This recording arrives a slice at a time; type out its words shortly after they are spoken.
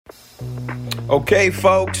Okay,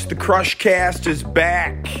 folks, the Crushcast is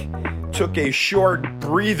back. Took a short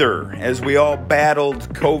breather as we all battled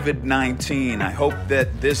COVID-19. I hope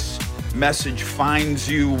that this message finds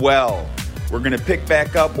you well. We're going to pick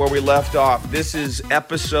back up where we left off. This is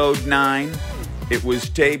episode 9. It was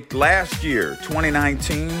taped last year,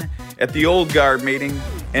 2019, at the Old Guard meeting,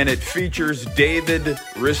 and it features David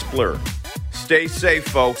Rispler. Stay safe,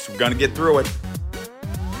 folks. We're going to get through it.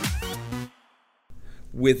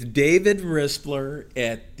 With David Rispler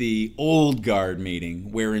at the Old Guard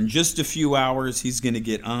meeting, where in just a few hours he's going to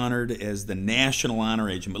get honored as the National Honor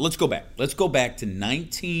Agent. But let's go back. Let's go back to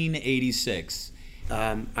 1986.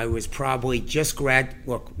 I was probably just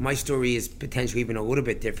look, my story is potentially even a little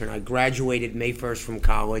bit different. I graduated May 1st from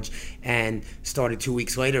college and started 2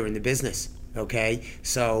 weeks later in the business. Okay,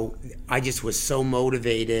 so I just was so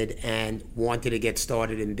motivated and wanted to get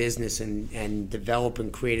started in business and develop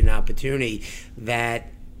and create an opportunity that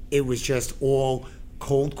it was just all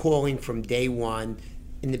cold calling from day one.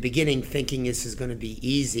 In the beginning, thinking this is going to be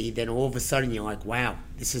easy, then all of a sudden you're like, wow,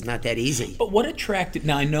 this is not that easy. But what attracted,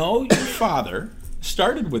 now I know your father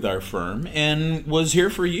started with our firm and was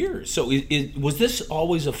here for years. So was this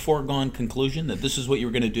always a foregone conclusion that this is what you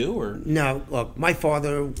were going to do? Or no, look, my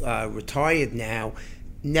father, retired now,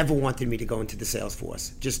 never wanted me to go into the sales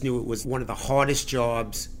force. Just knew it was one of the hardest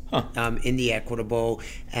jobs in the Equitable,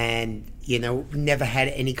 and never had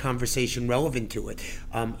any conversation relevant to it.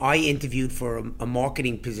 I interviewed for a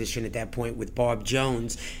marketing position at that point with Bob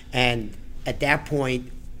Jones, and at that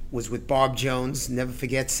point was with Bob Jones, never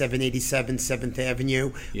forget, 787 7th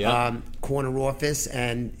Avenue, corner office.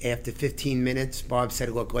 And after 15 minutes, Bob said,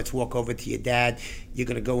 look, let's walk over to your dad. You're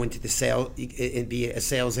going to go into the sale and be a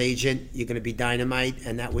sales agent. You're going to be dynamite.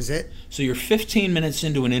 And that was it. So you're 15 minutes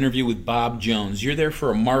into an interview with Bob Jones. You're there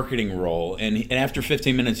for a marketing role. And after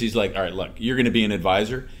 15 minutes, he's like, all right, look, you're going to be an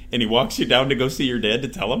advisor. And he walks you down to go see your dad to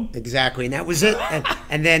tell him? Exactly. And that was it.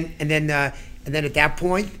 And then at that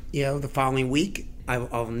point, the following week,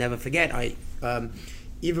 I'll never forget.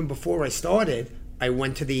 Even before I started, I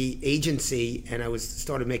went to the agency and I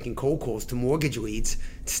started making cold calls to mortgage leads,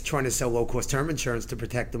 trying to sell low-cost term insurance to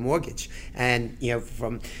protect the mortgage. And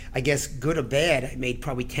from, I guess, good or bad, I made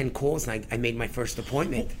probably 10 calls and I made my first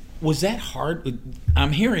appointment. Was that hard?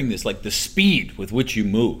 I'm hearing this, like the speed with which you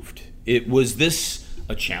moved. Was this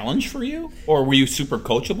a challenge for you, or were you super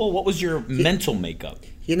coachable? What was your mental makeup?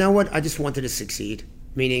 You know what? I just wanted to succeed,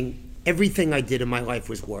 meaning everything I did in my life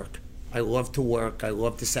was work. I loved to work. I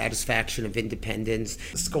loved the satisfaction of independence.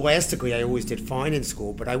 Scholastically, I always did fine in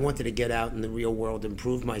school, but I wanted to get out in the real world and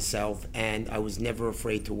prove myself, and I was never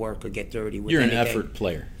afraid to work or get dirty with anything. You're an effort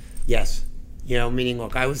player. Yes. Meaning,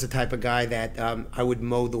 look, I was the type of guy that I would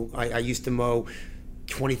mow I used to mow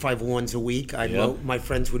 25 lawns a week. My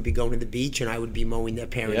friends would be going to the beach and I would be mowing their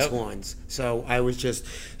parents' lawns. So I was just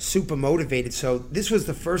super motivated. So this was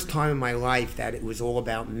the first time in my life that it was all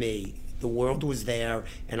about me. The world was there,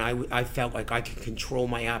 and I felt like I could control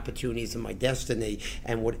my opportunities and my destiny,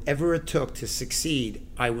 and whatever it took to succeed,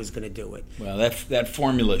 I was going to do it. Well, that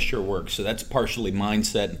formula sure works. So that's partially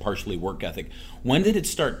mindset and partially work ethic. When did it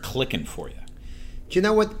start clicking for you? Do you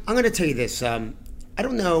know what? I'm going to tell you this. I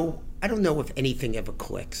don't know if anything ever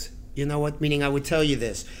clicks. You know what? Meaning, I would tell you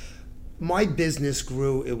this. My business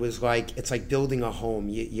grew. It's like building a home.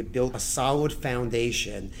 You build a solid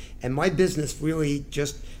foundation, and my business really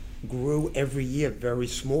just grew every year very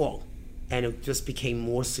small, and it just became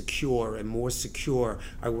more secure and more secure.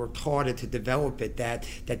 I worked harder to develop it, that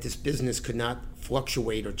this business could not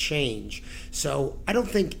fluctuate or change. So I don't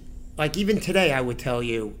think, like even today, I would tell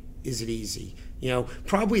you, is it easy?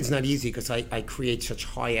 Probably it's not easy because I create such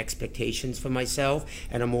high expectations for myself,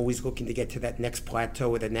 and I'm always looking to get to that next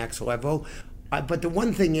plateau or the next level. But the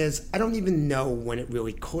one thing is, I don't even know when it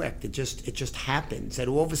really clicked. It just happens, and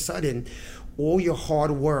all of a sudden, all your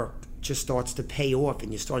hard work just starts to pay off,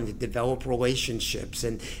 and you're starting to develop relationships,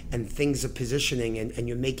 and things are positioning, and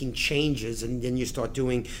you're making changes, and then you start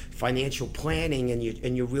doing financial planning, and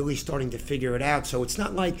you're really starting to figure it out. So it's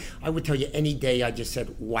not like I would tell you any day I just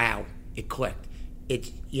said, wow, it clicked.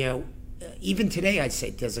 Even today I'd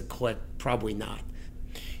say, does it click? Probably not.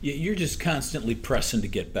 You're just constantly pressing to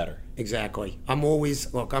get better. Exactly. I'm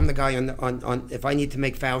the guy on if I need to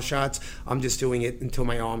make foul shots, I'm just doing it until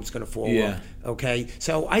my arm's going to fall off. Okay?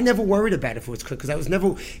 So I never worried about if it was click, because I was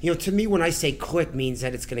never, to me, when I say click, means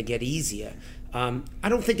that it's going to get easier. I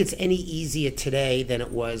don't think it's any easier today than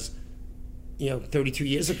it was, 32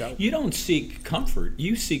 years ago. You don't seek comfort.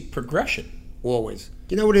 You seek progression. Always.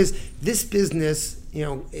 You know what it is? This business,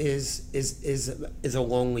 is a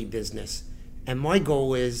lonely business. And my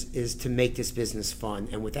goal is to make this business fun.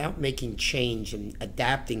 And without making change and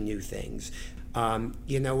adapting new things,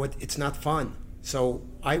 you know what? It's not fun. So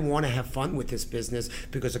I want to have fun with this business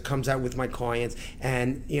because it comes out with my clients,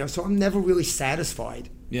 and so I'm never really satisfied.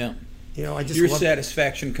 Yeah. I just your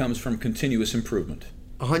satisfaction comes from continuous improvement.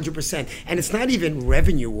 100%. And it's not even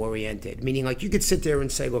revenue oriented, meaning like you could sit there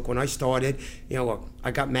and say, look, when I started, look,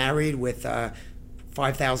 I got married with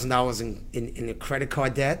 $5,000 in a credit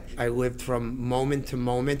card debt. I lived from moment to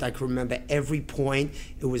moment. I can remember every point.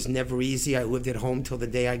 It was never easy. I lived at home till the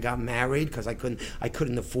day I got married because I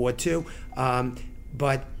couldn't afford to.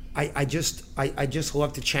 But I just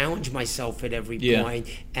love to challenge myself at every point,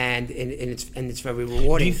 and it's very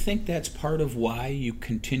rewarding. Do you think that's part of why you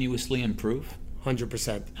continuously improve?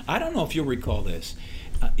 100%. I don't know if you'll recall this.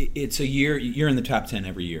 It's a year, you're in the top 10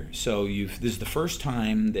 every year. So this is the first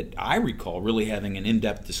time that I recall really having an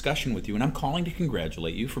in-depth discussion with you, and I'm calling to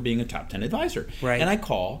congratulate you for being a top 10 advisor. Right. And I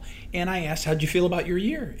call, and I asked, how'd you feel about your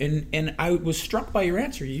year? And I was struck by your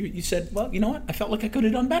answer. You said, well, you know what? I felt like I could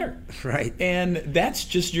have done better. Right. And that's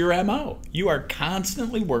just your MO. You are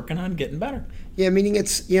constantly working on getting better. Yeah, meaning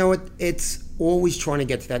it's always trying to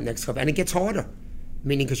get to that next level, and it gets harder.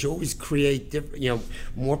 Meaning, because you always create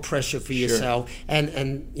more pressure for yourself,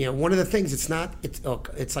 and one of the things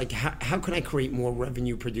it's like how can I create more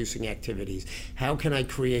revenue producing activities? How can I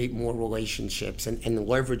create more relationships and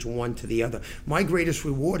leverage one to the other? My greatest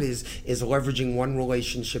reward is leveraging one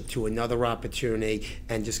relationship to another opportunity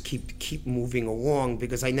and just keep moving along,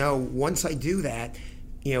 because I know once I do that,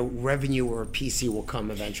 revenue or a PC will come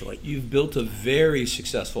eventually. You've built a very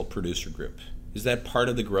successful producer group. Is that part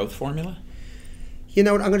of the growth formula? I'm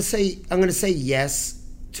going to say yes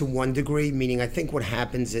to one degree. Meaning, I think what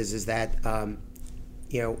happens is that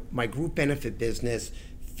my group benefit business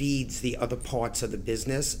feeds the other parts of the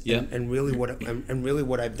business. Yeah. And really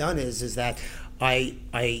what I've done is that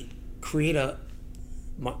I create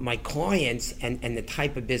my clients and the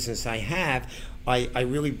type of business I have. I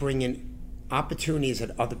really bring in opportunities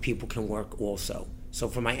that other people can work also. So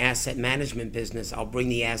for my asset management business, I'll bring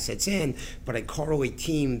the assets in, but I correlate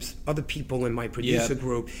teams, other people in my producer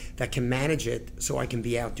group that can manage it, so I can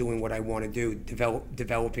be out doing what I want to do,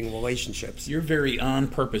 developing relationships. You're very on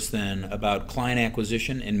purpose then about client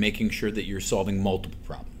acquisition and making sure that you're solving multiple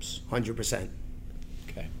problems. 100%.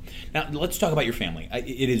 Okay. Now let's talk about your family.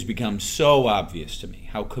 It has become so obvious to me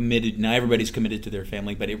how committed, now everybody's committed to their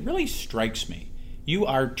family, but it really strikes me. You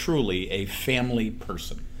are truly a family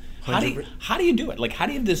person. How do you do it? Like, how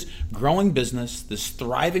do you have this growing business, this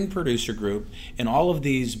thriving producer group, and all of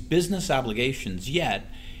these business obligations, yet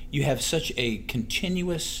you have such a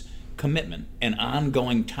continuous commitment and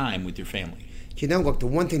ongoing time with your family? Look, the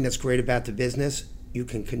one thing that's great about the business, you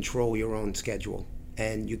can control your own schedule.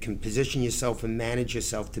 And you can position yourself and manage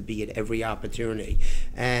yourself to be at every opportunity.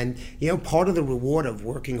 And, part of the reward of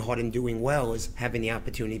working hard and doing well is having the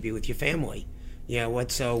opportunity to be with your family.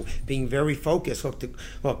 So being very focused.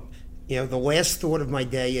 Look, the last thought of my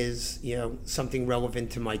day is, something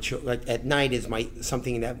relevant to my children. Like at night is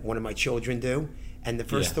something that one of my children do, and the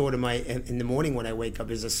first thought in the morning when I wake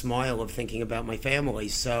up is a smile of thinking about my family.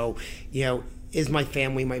 So, is my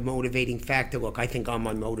family my motivating factor? Look, I think I'm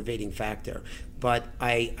my motivating factor, but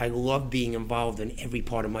I love being involved in every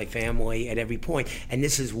part of my family at every point, and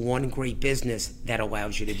this is one great business that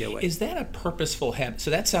allows you to do it. Is that a purposeful habit?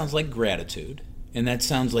 So that sounds like gratitude. And that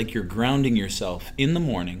sounds like you're grounding yourself in the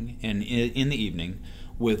morning and in the evening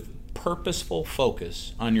with purposeful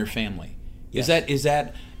focus on your family. Yes. Is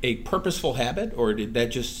that a purposeful habit, or did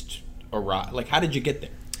that just arrive? Like, how did you get there?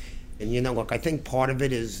 And look, I think part of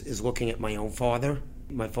it is looking at my own father.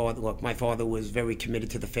 My father was very committed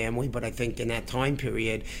to the family, but I think in that time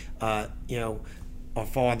period, our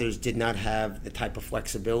fathers did not have the type of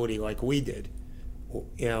flexibility like we did.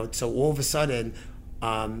 So all of a sudden,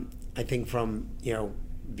 I think from,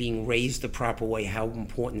 being raised the proper way, how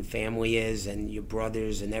important family is, and your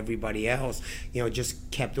brothers and everybody else, just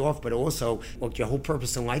kept off. But also, look, your whole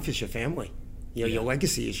purpose in life is your family. Your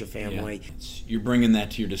legacy is your family. Yeah. You're bringing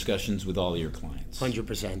that to your discussions with all of your clients.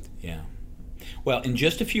 100%. Yeah. Well, in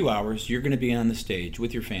just a few hours, you're going to be on the stage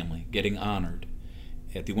with your family, getting honored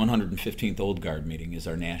at the 115th Old Guard meeting as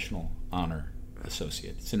our National Honor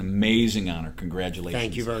Associate. It's an amazing honor. Congratulations.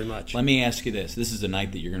 Thank you very much. Let me ask you this. This is a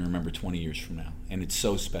night that you're going to remember 20 years from now, and it's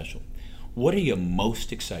so special. What are you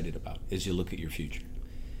most excited about as you look at your future?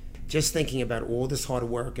 Just thinking about all this hard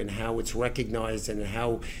work and how it's recognized, and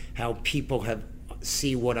how people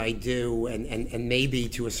see what I do, and maybe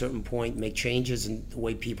to a certain point make changes in the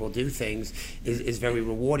way people do things is very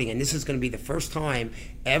rewarding. And this is going to be the first time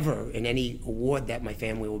ever in any award that my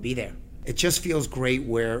family will be there. it just feels great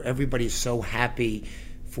where everybody's so happy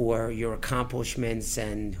for your accomplishments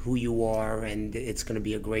and who you are, and it's going to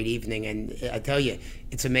be a great evening. And I tell you,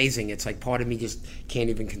 it's amazing. It's like part of me just can't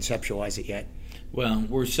even conceptualize it yet. Well,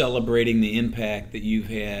 we're celebrating the impact that you've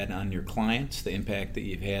had on your clients, the impact that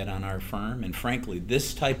you've had on our firm, and frankly,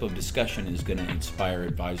 this type of discussion is going to inspire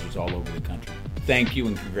advisors all over the country. Thank you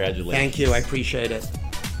and congratulations. Thank you. I appreciate it.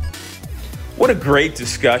 What a great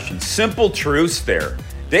discussion. Simple truths there.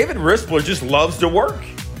 David Rispler just loves to work.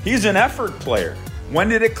 He's an effort player. When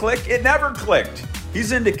did it click? It never clicked.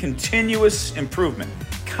 He's into continuous improvement,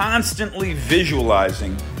 constantly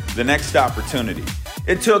visualizing the next opportunity.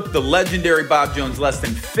 It took the legendary Bob Jones less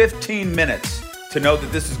than 15 minutes to know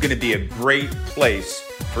that this is going to be a great place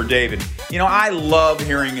for David. You know, I love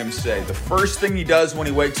hearing him say the first thing he does when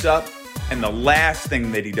he wakes up and the last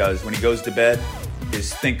thing that he does when he goes to bed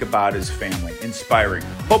is think about his family. Inspiring.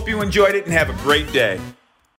 Hope you enjoyed it and have a great day.